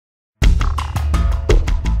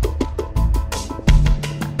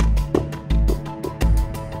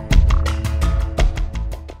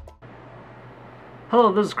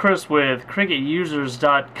Hello, this is Chris with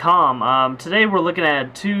CricketUsers.com. Today we're looking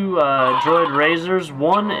at two Droid RAZRs.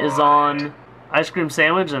 One is on ice cream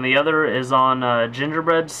sandwich and the other is on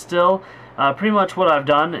gingerbread still. Pretty much what I've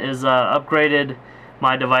done is upgraded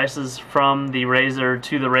my devices from the RAZR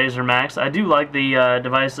to the RAZR Max. I do like the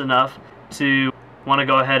device enough to want to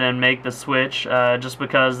go ahead and make the switch just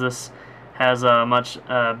because this has a much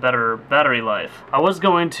better battery life. I was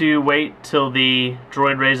going to wait till the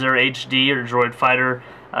Droid RAZR HD or Droid Fighter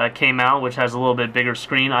came out, which has a little bit bigger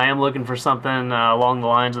screen. I am looking for something along the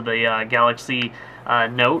lines of the Galaxy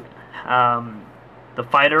Note. The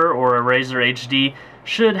Fighter or a RAZR HD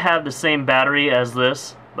should have the same battery as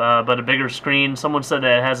this, but a bigger screen. Someone said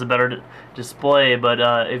that it has a better display, but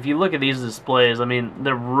if you look at these displays, I mean,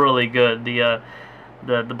 they're really good.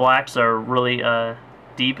 The blacks are really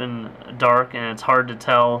deep and dark, and it's hard to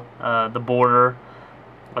tell the border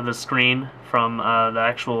of the screen from the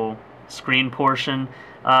actual screen portion.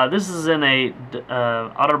 This is in a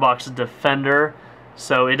OtterBox Defender,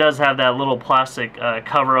 so it does have that little plastic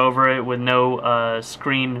cover over it with no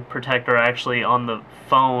screen protector actually on the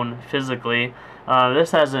phone physically.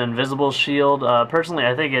 This has an invisible shield. Personally,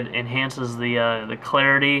 I think it enhances the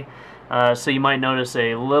clarity, so you might notice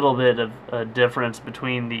a little bit of a difference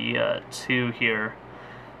between the two here.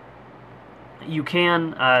 You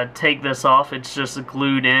can take this off. It's just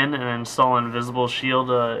glued in, and install an invisible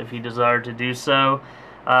shield if you desire to do so.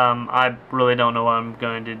 I really don't know what I'm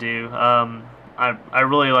going to do. I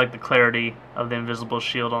really like the clarity of the invisible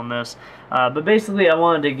shield on this. But basically, I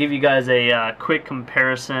wanted to give you guys a quick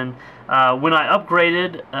comparison. When I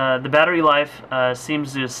upgraded, the battery life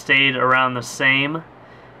seems to have stayed around the same.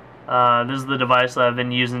 This is the device that I've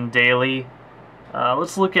been using daily.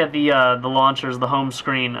 Let's look at the launchers, the home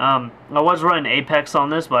screen. I was running Apex on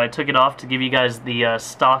this, but I took it off to give you guys the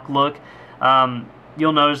stock look.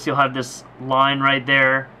 You'll notice you'll have this line right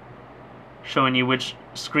there showing you which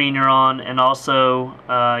screen you're on, and also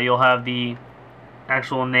you'll have the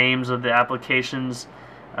actual names of the applications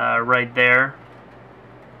right there.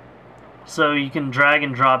 So you can drag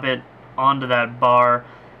and drop it onto that bar.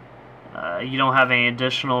 You don't have any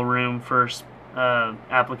additional room for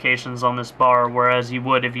applications on this bar, whereas you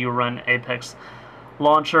would if you run Apex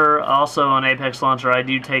Launcher. Also on Apex Launcher, I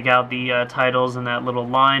do take out the titles in that little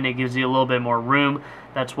line. It gives you a little bit more room.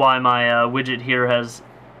 That's why my widget here has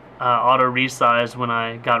auto resize when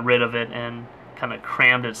I got rid of it and kind of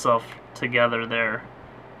crammed itself together there.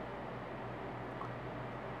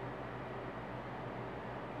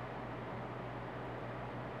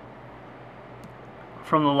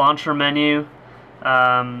 From the launcher menu,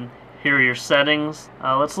 here are your settings.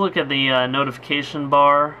 Let's look at the notification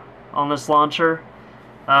bar on this launcher.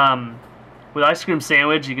 With Ice Cream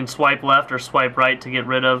Sandwich, you can swipe left or swipe right to get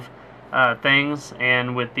rid of things,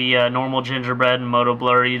 and with the normal Gingerbread and Moto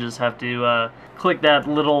Blur, you just have to click that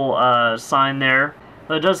little sign there.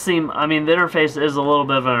 But it does seem, I mean, the interface is a little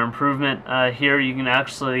bit of an improvement. Here you can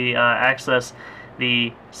actually access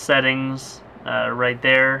the settings right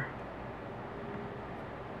there,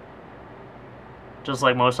 just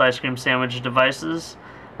like most Ice Cream Sandwich devices.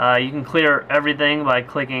 You can clear everything by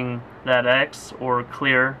clicking that X, or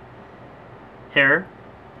clear here.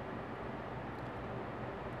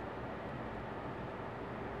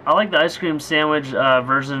 I like the Ice Cream Sandwich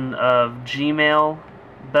version of Gmail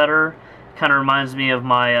better. Kind of reminds me of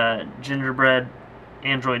my Gingerbread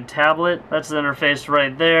Android tablet. That's the interface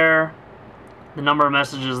right there. The number of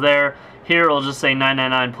messages there. Here it'll just say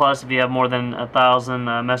 999 plus if you have more than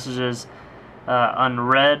 1,000 messages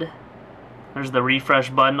unread. There's the refresh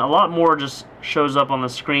button. A lot more just shows up on the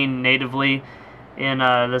screen natively in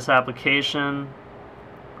this application.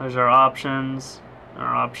 There's our options.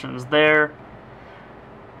 Our options there.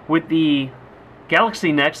 With the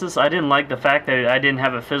Galaxy Nexus, I didn't like the fact that I didn't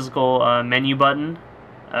have a physical menu button.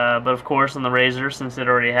 But of course on the RAZR, since it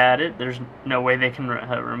already had it, there's no way they can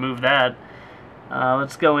remove that.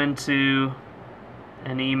 Let's go into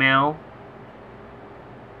an email.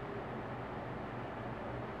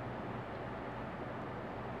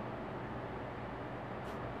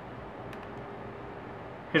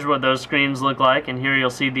 Here's what those screens look like, and here you'll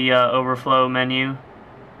see the overflow menu.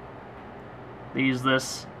 They use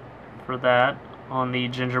this for that on the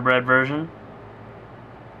Gingerbread version.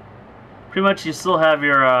 Pretty much you still have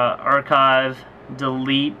your archive,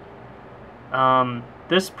 delete.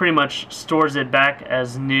 This pretty much stores it back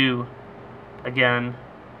as new again,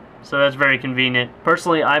 so that's very convenient.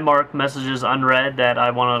 Personally, I mark messages unread that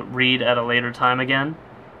I want to read at a later time again.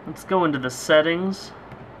 Let's go into the settings.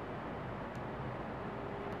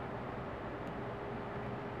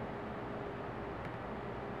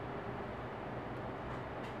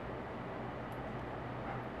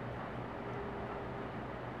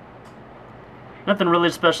 Nothing really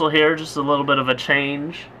special here, just a little bit of a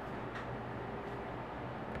change.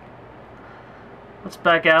 Let's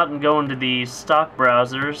back out and go into the stock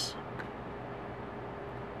browsers.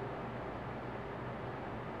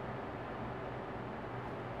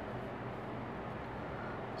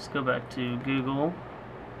 Let's go back to Google.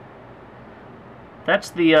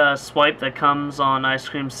 That's the swipe that comes on Ice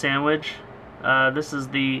Cream Sandwich. This is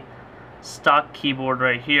the stock keyboard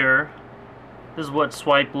right here. This is what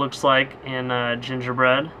swipe looks like in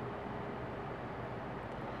Gingerbread.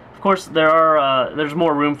 Of course, there's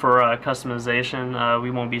more room for customization.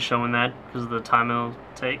 We won't be showing that because of the time it'll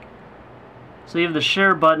take. So you have the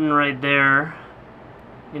share button right there.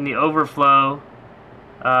 In the overflow,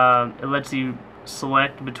 it lets you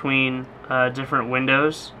select between different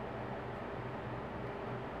windows.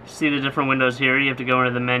 See the different windows here. You have to go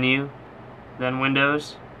into the menu, then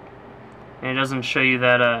Windows, and it doesn't show you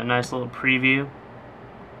that nice little preview.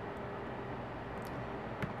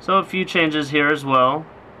 So a few changes here as well.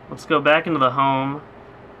 Let's go back into the home.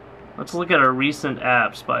 Let's look at our recent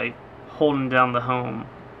apps by holding down the home.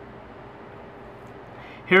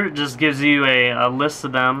 Here it just gives you a list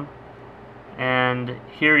of them, and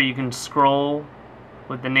here you can scroll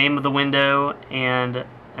with the name of the window and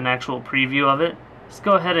an actual preview of it. Let's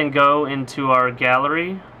go ahead and go into our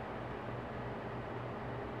gallery.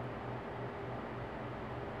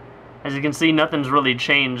 As you can see, nothing's really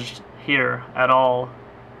changed here at all.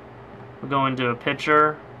 We'll go into a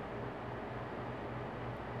picture.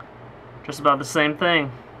 Just about the same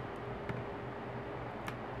thing.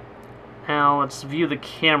 Now let's view the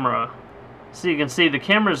camera. So you can see the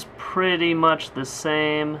camera is pretty much the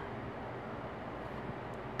same.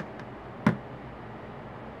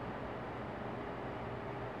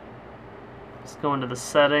 Let's go into the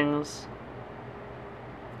settings.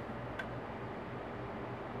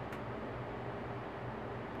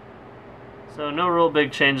 So no real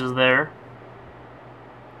big changes there.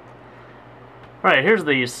 Alright, here's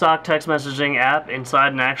the stock text messaging app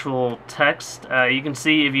inside an actual text. You can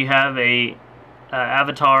see if you have a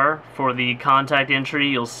avatar for the contact entry,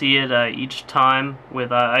 you'll see it each time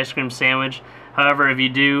with Ice Cream Sandwich. However, if you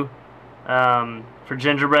do for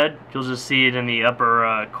Gingerbread, you'll just see it in the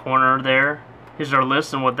upper corner there. Here's our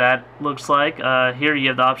list and what that looks like. Here you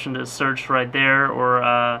have the option to search right there,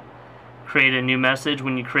 or create a new message.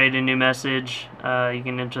 When you create a new message, you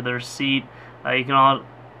can enter the receipt. You can all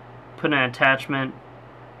put an attachment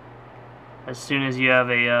as soon as you have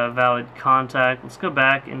a valid contact. Let's go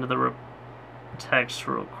back into the text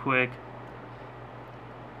real quick.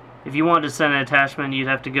 If you want to send an attachment, you'd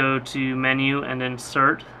have to go to menu and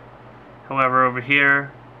insert. However, over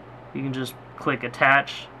here you can just click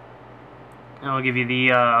attach and it'll give you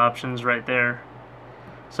the options right there.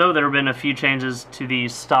 So there have been a few changes to the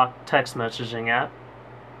stock text messaging app.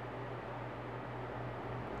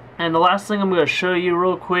 And the last thing I'm going to show you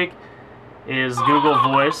real quick is Google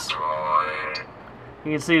Voice.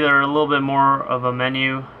 You can see there are a little bit more of a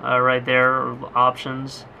menu right there, or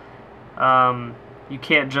options. You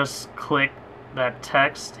can't just click that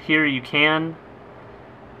text. Here you can,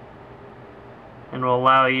 and will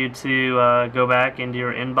allow you to go back into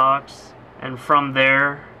your inbox, and from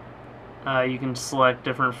there you can select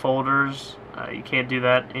different folders. You can't do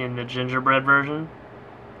that in the Gingerbread version.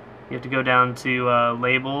 You have to go down to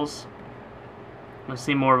labels. You'll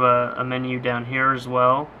see more of a menu down here as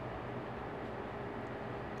well.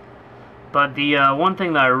 But the one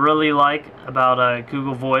thing that I really like about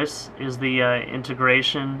Google Voice is the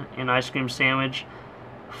integration in Ice Cream Sandwich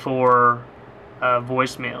for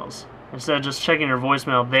voicemails. Instead of just checking your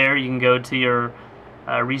voicemail there, you can go to your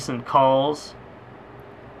recent calls,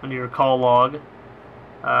 under your call log,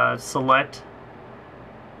 select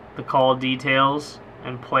the call details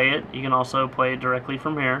and play it. You can also play it directly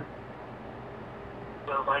from here.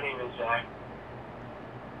 So my name is Zach.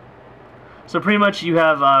 So pretty much you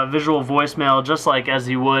have visual voicemail just like as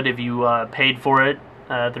you would if you paid for it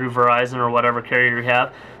through Verizon or whatever carrier you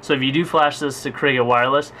have. So if you do flash this to Cricket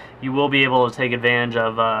Wireless, you will be able to take advantage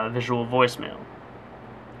of visual voicemail.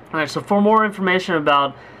 Alright, so for more information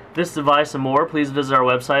about this device and more, please visit our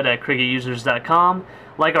website at cricketusers.com,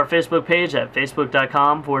 like our Facebook page at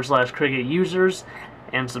facebook.com/cricketusers,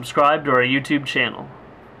 and subscribe to our YouTube channel.